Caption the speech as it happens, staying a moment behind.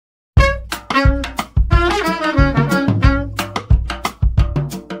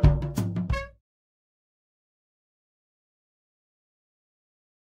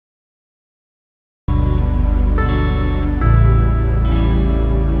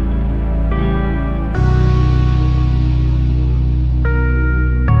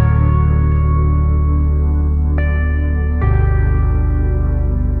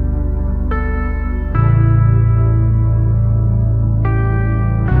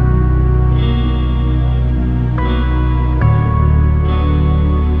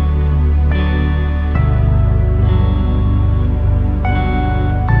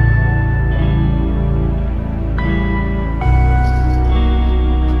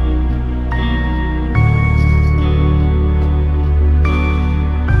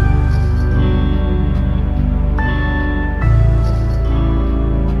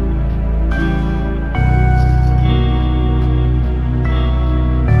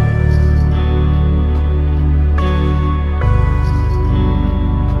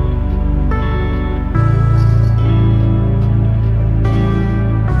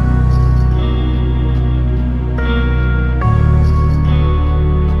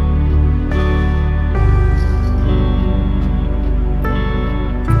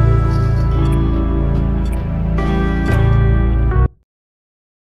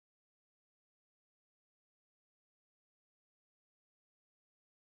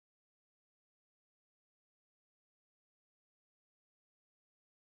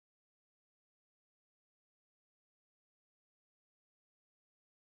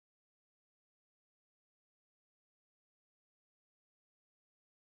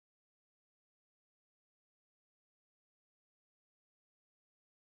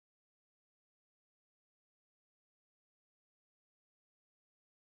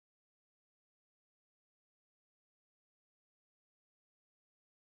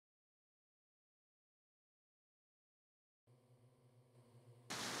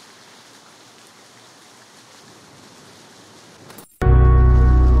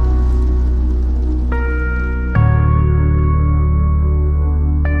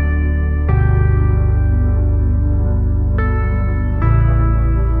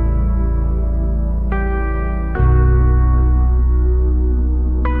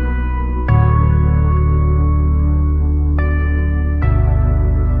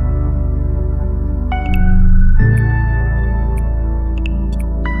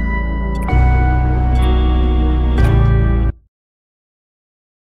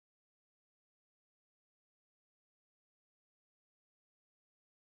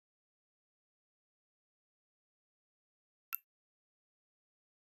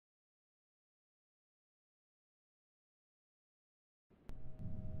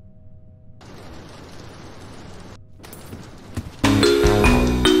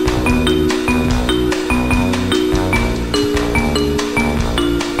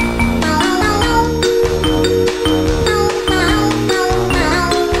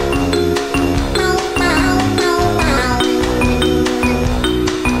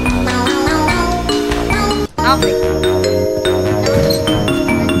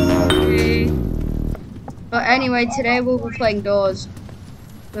Anyway, today we'll be playing doors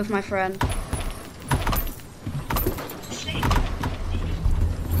with my friend.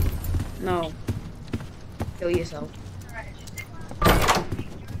 No. Kill yourself.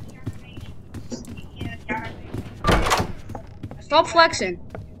 Stop flexing.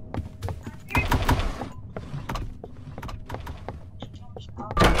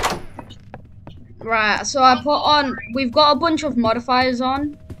 Right, so I put on, we've got a bunch of modifiers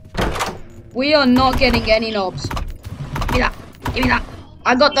on. We are not getting any knobs. Give me that. Give me that.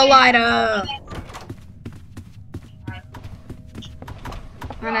 I got the lighter.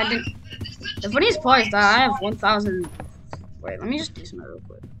 And I didn't. The funniest part is that I have 1,000. Wait, let me just do something real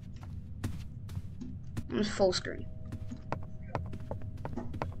quick. I'm just full screen.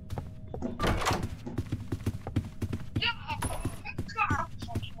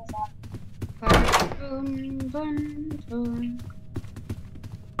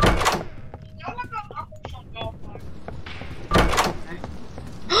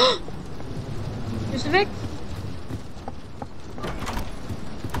 Specific?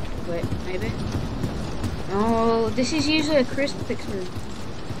 Wait, maybe. Oh, this is usually a crucifix room.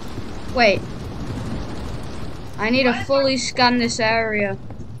 Wait. I need to fully scan this area.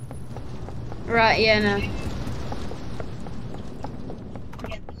 Right, yeah, no.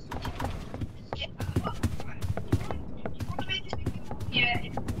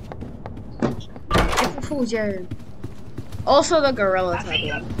 April Fool's, yeah. Also the gorilla type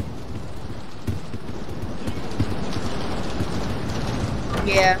one.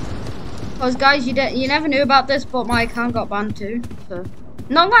 Yeah. Because guys, you never knew about this, but my account got banned too. So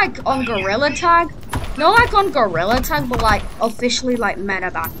not like on Gorilla Tag. Not like on Gorilla Tag, but like officially like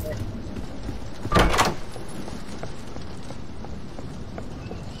meta banned it.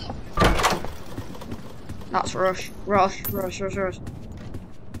 That's rush. Rush. I'm still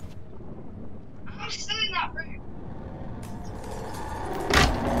in that room.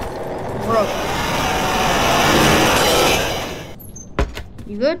 Rush.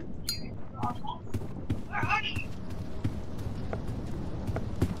 You good? Where are you?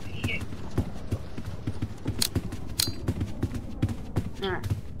 Alright.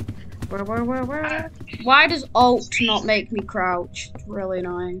 Where? Why does Alt not make me crouch? It's really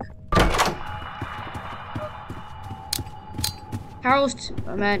annoying. Carol's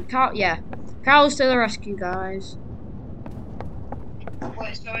Carol's to the rescue, guys.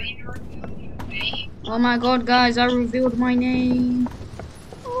 Wait, so you revealed your name? Oh my god, guys, I revealed my name.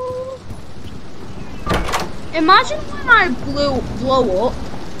 Imagine when I blow up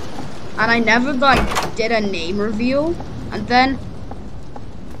and I never like did a name reveal, and then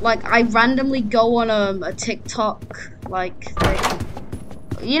like I randomly go on a TikTok like thing.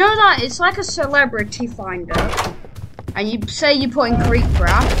 You know that it's like a celebrity finder, and you say you put in Creek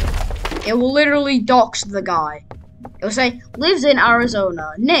Graph, it will literally dox the guy. It will say lives in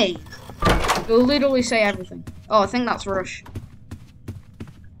Arizona, name. It will literally say everything. Oh, I think that's Rush.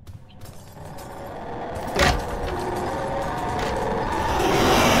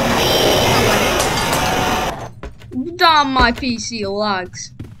 Damn, my PC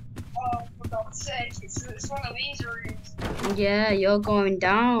lags. Oh, for God's sake, it's one of these rooms. Yeah, you're going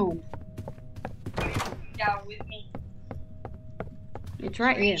down. You're down with me. It's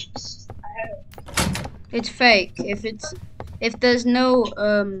right here. I heard. It's fake. If there's no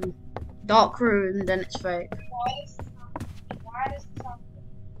dark room, then it's fake. Why does it sound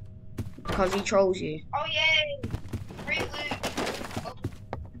Because he trolls you. Oh yay! Free loot.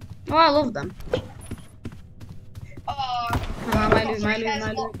 Oh, I love them. Oh, My loot. I already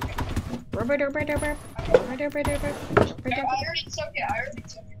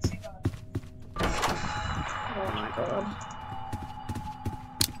took it. See that? Oh my god.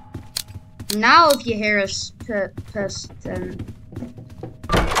 Now if you hear us or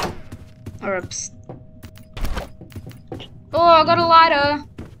a psst. Oh, I got a lighter.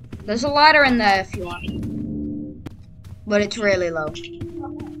 There's a lighter in there if you want. But it's really low.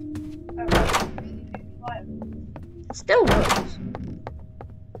 Still works.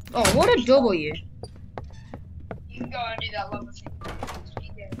 Oh, what a W. You can go and do that level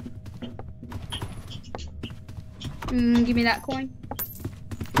thing. Give me that coin.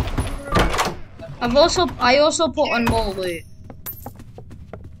 I also put on more loot.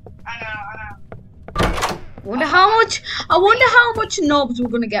 I know. Wonder how much knobs we're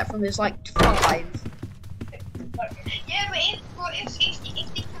gonna get from this, like 5. Yeah, but if they count the instances,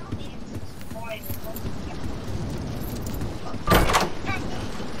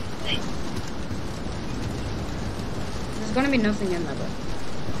 There's gonna be nothing in there,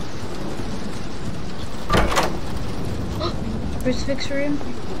 but crucifix room.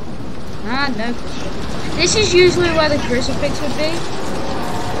 Ah, no crucifix. This is usually where the crucifix would be.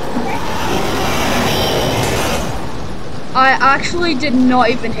 I actually did not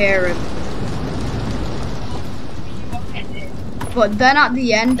even hear him. But then at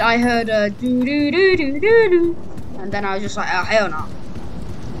the end, I heard a doo doo doo doo doo doo. And then I was just like, oh, hell no.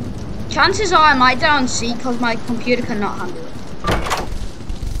 Chances are I might die on C because my computer cannot handle it.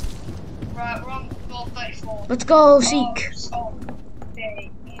 Right, we're on floor 34. Let's go, Seek. Okay.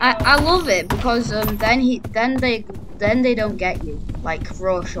 I love it because then they don't get you like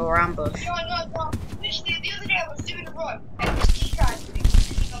rush or ambush. No. Literally, the other day I was doing a run and it was key typing.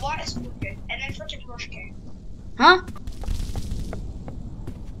 The lights were good, and then freaking rush came. Huh?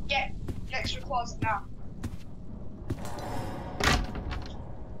 Get next to the closet now.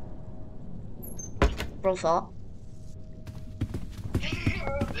 Bro thought.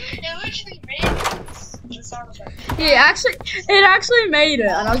 It literally made the sound effect. Yeah, it actually made it,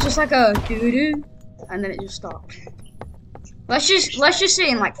 and I was just like a doo doo, and then it just stopped. Let's just see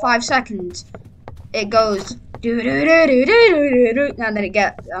in like 5 seconds. It goes doo doo doo doo doo doo doo, and then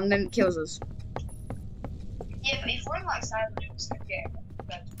it kills us. Yeah, but if we're in like silent, it's like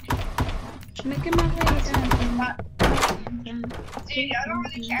Making my way down. Dude, I don't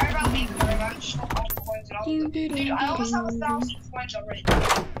really care about leaving the room. I'm just not on coins and all. Dude, I almost have 1,000 coins already.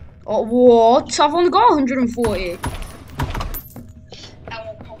 Oh, what? I've only got 140. I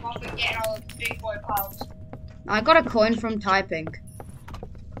will come up and get all the big boy piles. I got a coin from typing.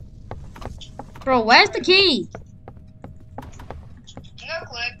 Bro, where's the key? No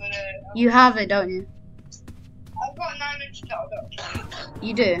clue, but You have it, don't you? I've got 900 dollars.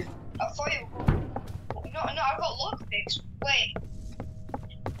 You do. I thought you were. No, I've got lockpicks. Wait.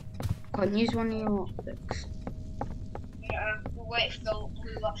 Can't use one of your lockpicks. Yeah, wait for the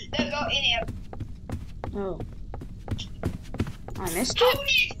blue light. There we go, in here. Oh. I missed Oh,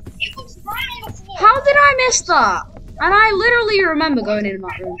 it? it was right on the floor. How did I miss that? And I literally remember going in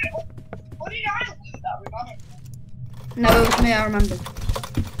that room. What did I loot that room? I don't know. No, it was me, I remember.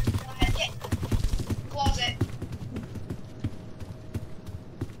 Get closet.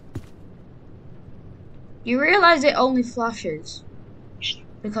 You realise it only flashes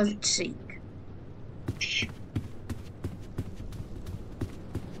because it's Seek.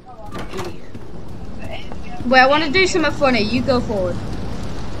 Idiot. Wait, I want to do something funny. You go forward.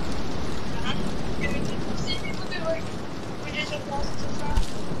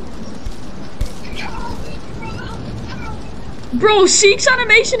 Bro, Seek's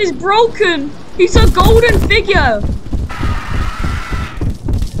animation is broken. He's a golden figure.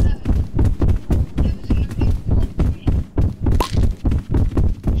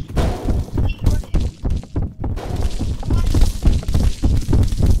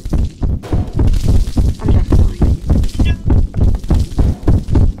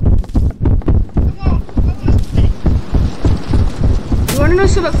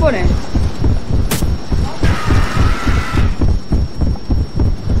 Something funny.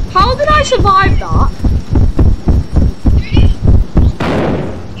 How did I survive that?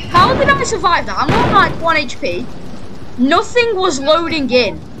 How did I survive that? I'm on like 1 HP. Nothing was loading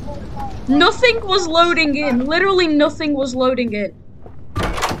in. Nothing was loading in. Literally nothing was loading in.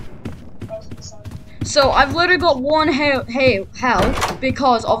 So I've literally got 1 health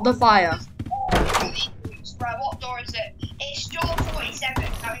because of the fire. Right, what door is it? It's door 47.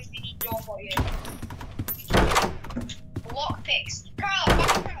 That means we need door 48. Lockpicks. Carl, what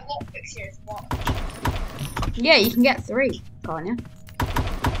kind of lockpicks here is what? Yeah, you can get 3, can't you?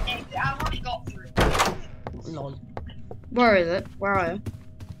 Yeah, I've already got 3. Lol. Where is it? Where are you?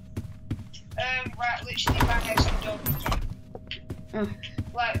 Right, literally right next to the door. Oh.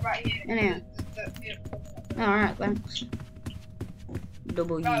 Like, right here. In here. Alright, thanks.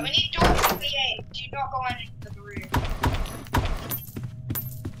 W. Right, we need door 48. Do not go into the room.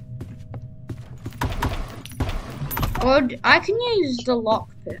 Or I can use the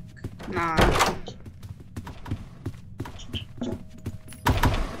lockpick. Nah.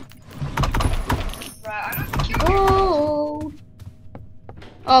 Right, I don't think you Oh.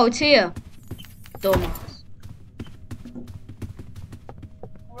 Oh, it's here. Dumbass.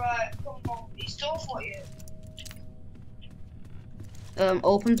 Right, come on. It's door 48.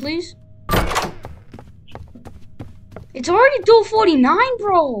 Open please. It's already door 49,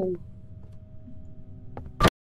 bro.